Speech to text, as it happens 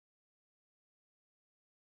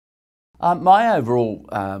My overall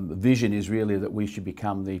vision is really that we should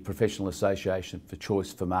become the professional association for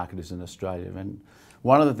choice for marketers in Australia. And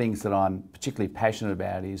one of the things that I'm particularly passionate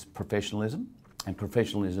about is professionalism and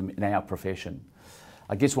professionalism in our profession.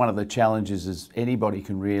 I guess one of the challenges is anybody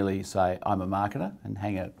can really say, I'm a marketer, and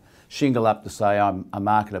hang a shingle up to say I'm a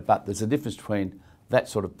marketer, but there's a difference between that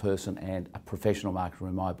sort of person and a professional marketer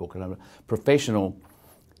in my book. And a professional,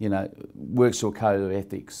 works to a code of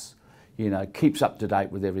ethics, keeps up to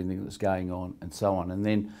date with everything that's going on and so on. And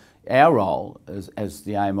then our role as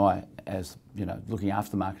the AMI, as looking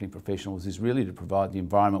after marketing professionals, is really to provide the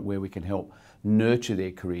environment where we can help nurture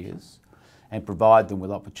their careers and provide them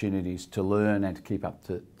with opportunities to learn and to keep up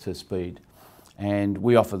to speed. And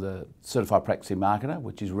we offer the Certified Practicing Marketer,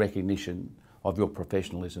 which is recognition of your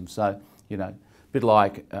professionalism. So, a bit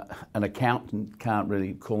like an accountant can't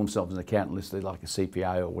really call themselves an accountant unless they're like a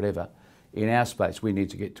CPA or whatever. In our space, we need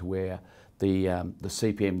to get to where the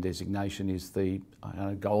CPM designation is the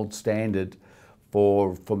gold standard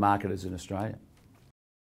for marketers in Australia.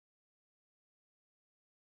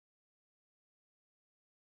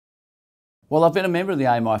 Well, I've been a member of the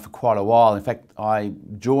AMI for quite a while. In fact, I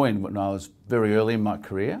joined when I was very early in my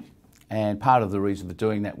career, and part of the reason for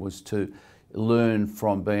doing that was to learn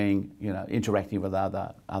from being, interacting with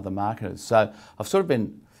other marketers. So I've sort of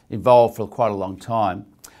been involved for quite a long time.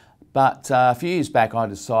 But a few years back, I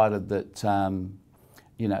decided that,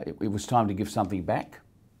 it was time to give something back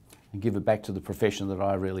and give it back to the profession that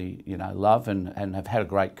I really, love and have had a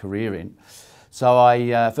great career in.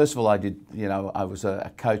 So first of all, I was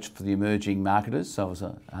a coach for the emerging marketers, so I was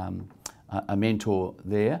a mentor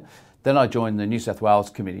there. Then I joined the New South Wales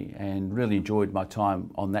committee and really enjoyed my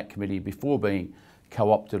time on that committee before being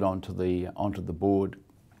co-opted onto the board.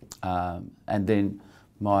 And then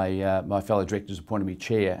my fellow directors appointed me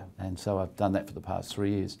chair, and so I've done that for the past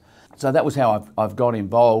 3 years. So that was how I've got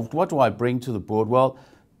involved. What do I bring to the board? Well,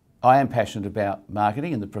 I am passionate about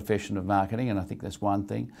marketing and the profession of marketing, and I think that's one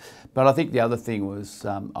thing. But I think the other thing was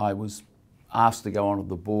I was asked to go onto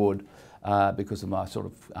the board because of my sort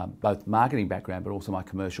of both marketing background but also my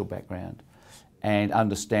commercial background and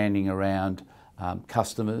understanding around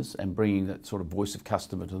customers and bringing that sort of voice of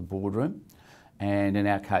customer to the boardroom, and in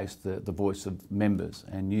our case the voice of members,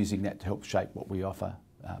 and using that to help shape what we offer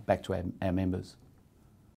back to our members.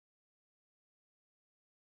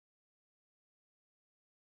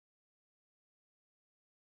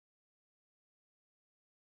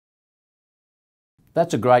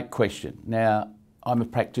 That's a great question. Now, I'm a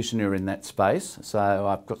practitioner in that space, so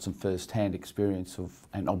I've got some first-hand experience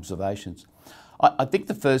and observations. I think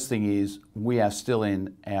the first thing is we are still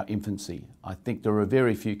in our infancy. I think there are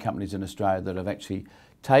very few companies in Australia that have actually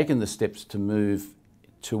taken the steps to move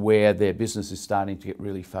to where their business is starting to get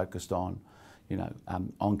really focused on,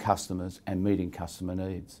 on customers and meeting customer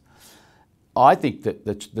needs. I think that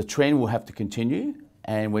the trend will have to continue,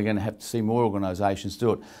 and we're going to have to see more organisations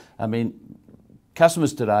do it. I mean,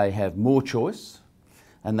 customers today have more choice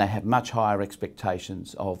and they have much higher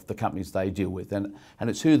expectations of the companies they deal with, and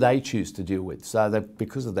it's who they choose to deal with, so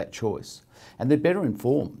because of that choice. And they're better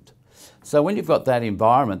informed. So when you've got that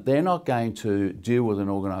environment, they're not going to deal with an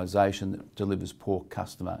organisation that delivers poor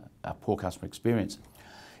customer experience.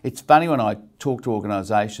 It's funny when I talk to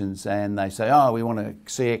organisations and they say, oh, we want a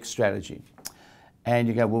CX strategy. And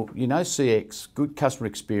you go, well, CX, good customer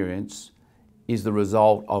experience, is the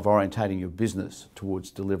result of orientating your business towards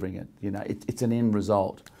delivering it. It's an end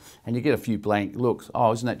result. And you get a few blank looks.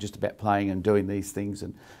 Oh, isn't that just about playing and doing these things?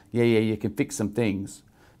 And yeah, you can fix some things.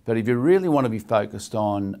 But if you really want to be focused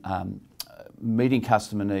on meeting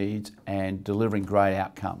customer needs and delivering great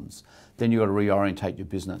outcomes, then you've got to reorientate your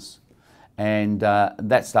business. And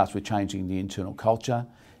that starts with changing the internal culture,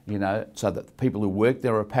 so that the people who work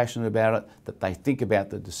there are passionate about it, that they think about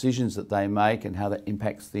the decisions that they make and how that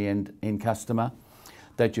impacts the end customer,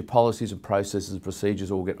 that your policies and processes and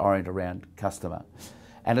procedures all get oriented around customer.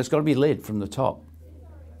 And it's got to be led from the top.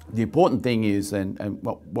 The important thing is, and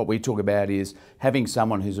what we talk about is having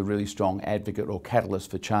someone who's a really strong advocate or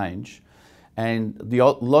catalyst for change. And the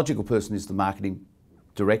logical person is the marketing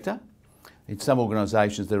director. In some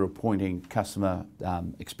organisations, they're appointing customer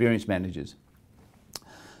experience managers.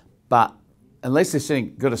 But unless they're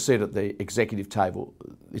got a seat at the executive table,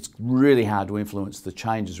 it's really hard to influence the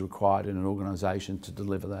changes required in an organisation to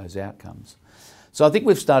deliver those outcomes. So I think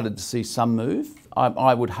we've started to see some move.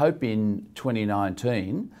 I would hope in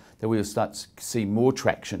 2019 that we'll start to see more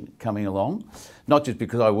traction coming along, not just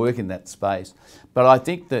because I work in that space, but I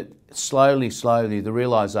think that slowly, the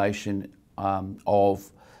realisation of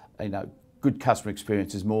good customer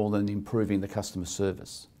experience is more than improving the customer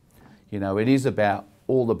service. It is about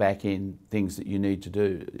all the back end things that you need to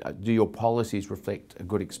do. Do your policies reflect a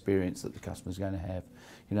good experience that the customer's going to have?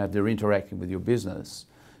 You know, if they're interacting with your business,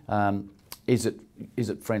 is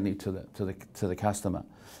it friendly to the customer?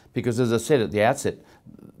 Because as I said at the outset,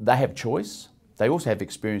 they have choice. They also have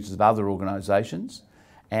experiences of other organisations,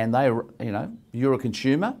 and you're a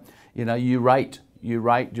consumer. You know, you rate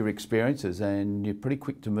your experiences, and you're pretty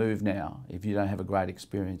quick to move now if you don't have a great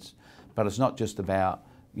experience. But it's not just about,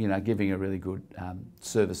 you know, giving a really good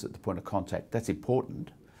service at the point of contact. That's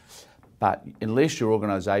important. But unless your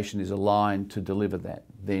organisation is aligned to deliver that,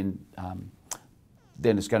 then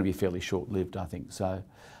it's going to be fairly short-lived, I think. So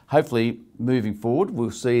hopefully moving forward,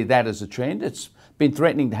 we'll see that as a trend. It's been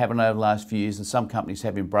threatening to happen over the last few years, and some companies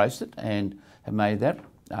have embraced it and have made that.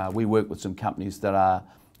 We work with some companies that are,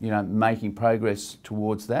 you know, making progress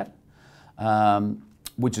towards that,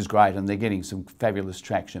 which is great, and they're getting some fabulous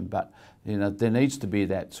traction. But, you know, there needs to be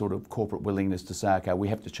that sort of corporate willingness to say, okay, we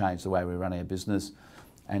have to change the way we run our business,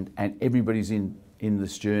 and everybody's in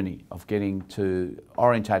this journey of getting to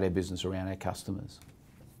orientate our business around our customers.